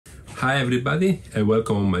Hi everybody and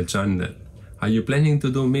welcome on my channel. Are you planning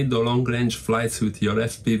to do mid or long range flights with your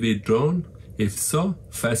FPV drone? If so,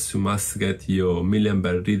 first you must get your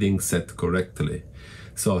milliampere reading set correctly.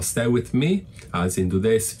 So stay with me, as in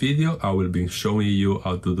today's video I will be showing you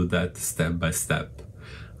how to do that step by step.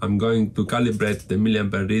 I'm going to calibrate the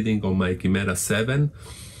milliampere reading on my Chimera 7,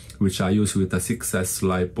 which I use with a 6S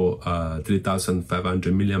lipo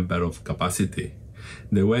 3500 milliampere of capacity.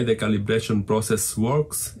 The way the calibration process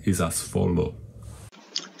works is as follows.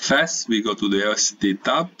 First we go to the OSD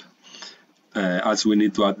tab, as we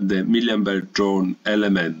need to add the milliampere drone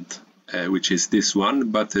element, which is this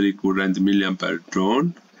one, battery current milliampere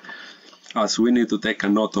drone, as we need to take a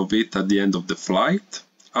note of it at the end of the flight.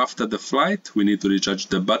 After the flight we need to recharge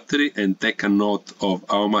the battery and take a note of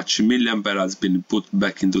how much milliampere has been put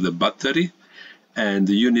back into the battery, and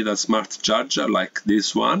you need a smart charger like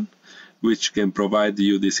this one, which can provide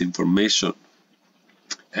you this information.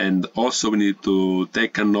 And also we need to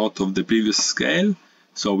take a note of the previous scale,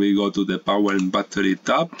 so we go to the power and battery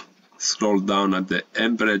tab, scroll down at the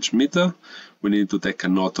amperage meter, we need to take a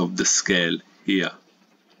note of the scale here.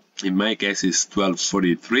 In my case it's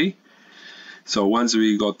 1243. So once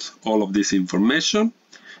we got all of this information,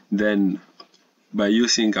 then by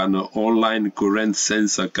using an online current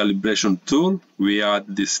sensor calibration tool, we add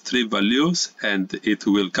these three values and it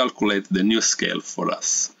will calculate the new scale for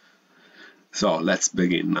us. So let's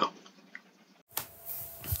begin now.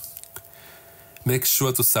 Make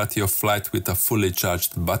sure to start your flight with a fully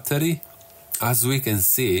charged battery. As we can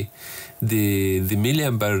see, the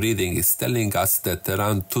milliampere reading is telling us that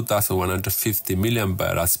around 2150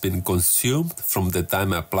 milliampere has been consumed from the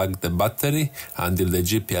time I plugged the battery until the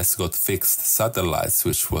GPS got fixed satellites,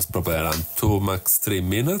 which was probably around 2 max 3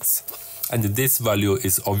 minutes. And this value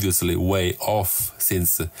is obviously way off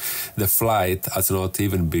since the flight has not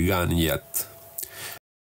even begun yet.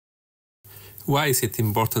 Why is it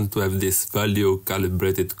important to have this value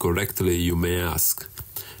calibrated correctly, you may ask?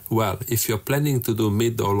 Well, if you're planning to do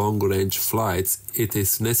mid or long range flights, it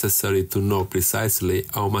is necessary to know precisely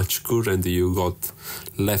how much current you got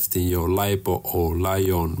left in your lipo or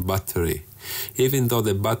Li-ion battery. Even though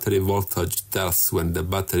the battery voltage tells when the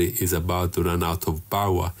battery is about to run out of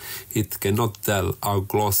power, it cannot tell how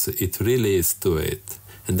close it really is to it.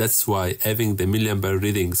 And that's why having the milliampere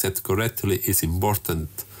reading set correctly is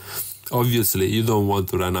important. Obviously, you don't want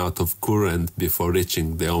to run out of current before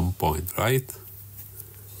reaching the home point, right?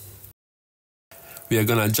 We are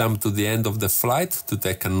gonna jump to the end of the flight to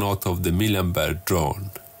take a note of the milliampere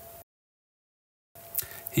drone.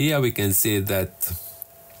 Here we can see that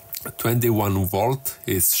 21 volt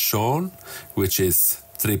is shown, which is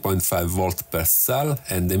 3.5 volt per cell,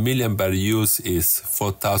 and the milliampere use is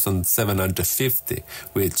 4750,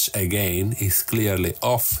 which again is clearly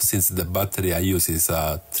off since the battery I use is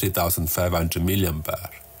 3500 milliampere.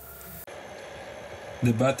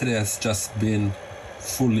 The battery has just been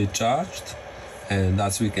fully charged, and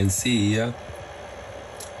as we can see here,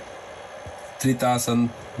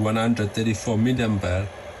 3134 milliampere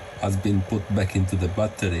has been put back into the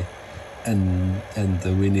battery, and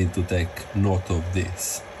we need to take note of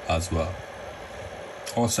this as well.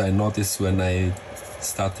 Also, I noticed when I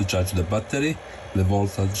start to charge the battery, the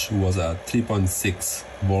voltage was at 3.6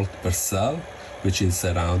 volt per cell, which is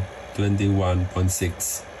around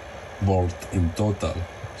 21.6 volt in total.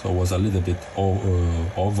 So it was a little bit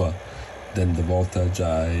over than the voltage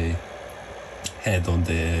I had on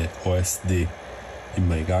the OSD in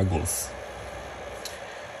my goggles.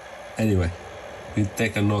 Anyway, we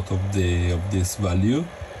take a note of this value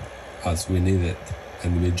as we need it,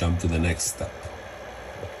 and we jump to the next step.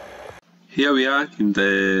 Here we are in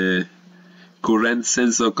the current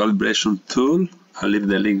sensor calibration tool. I'll leave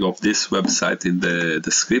the link of this website in the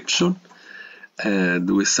description, and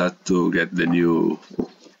we start to get the new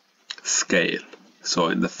scale. So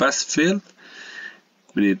in the first field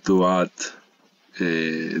we need to add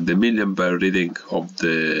the milliampere reading of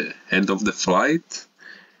the end of the flight,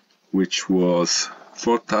 which was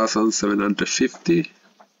 4750.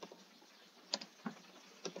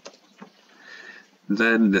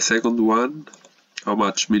 Then the second one, how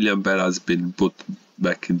much milliampere has been put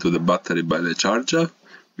back into the battery by the charger,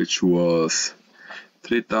 which was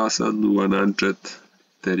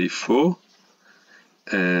 3134.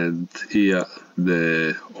 And here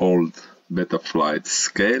the old Betaflight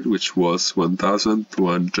scale, which was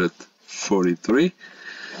 1243,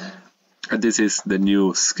 and this is the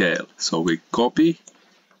new scale. So we copy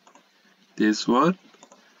this one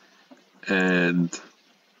and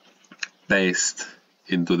paste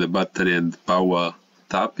into the battery and power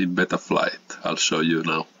tab in Betaflight. I'll show you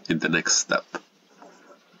now in the next step.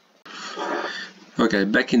 Okay,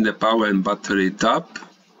 back in the power and battery tab,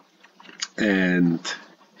 and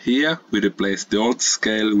here we replace the old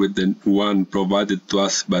scale with the one provided to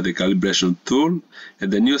us by the calibration tool,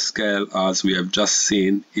 and the new scale, as we have just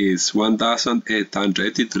seen, is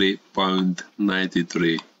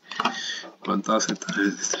 1883.93.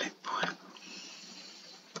 1883.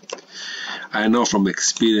 I know from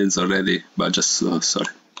experience already, but just want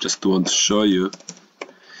to show you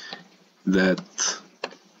that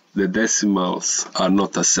the decimals are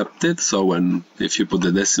not accepted. So if you put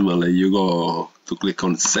the decimal and you go to click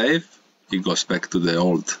on save, it goes back to the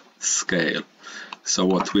old scale. So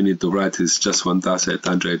what we need to write is just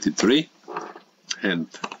 1883 and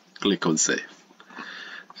click on save,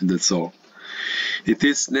 and that's all. It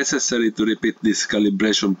is necessary to repeat this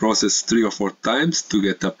calibration process 3 or 4 times to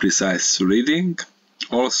get a precise reading.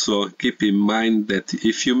 Also, keep in mind that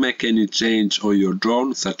if you make any change on your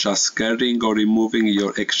drone, such as carrying or removing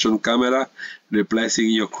your action camera, replacing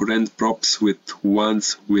your current props with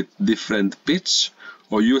ones with different pitch,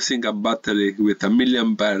 or using a battery with a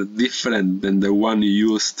milliampere different than the one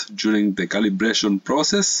used during the calibration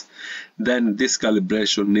process, then this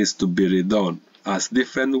calibration needs to be redone, as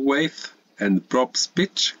different weight and props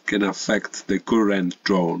pitch can affect the current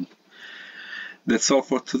drone. That's all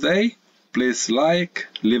for today. Please like,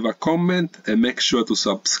 leave a comment, and make sure to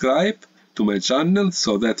subscribe to my channel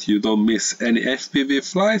so that you don't miss any FPV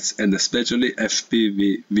flights and especially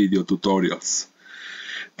FPV video tutorials.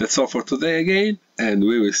 That's all for today again, and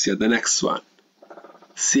we will see you at the next one.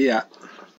 See ya!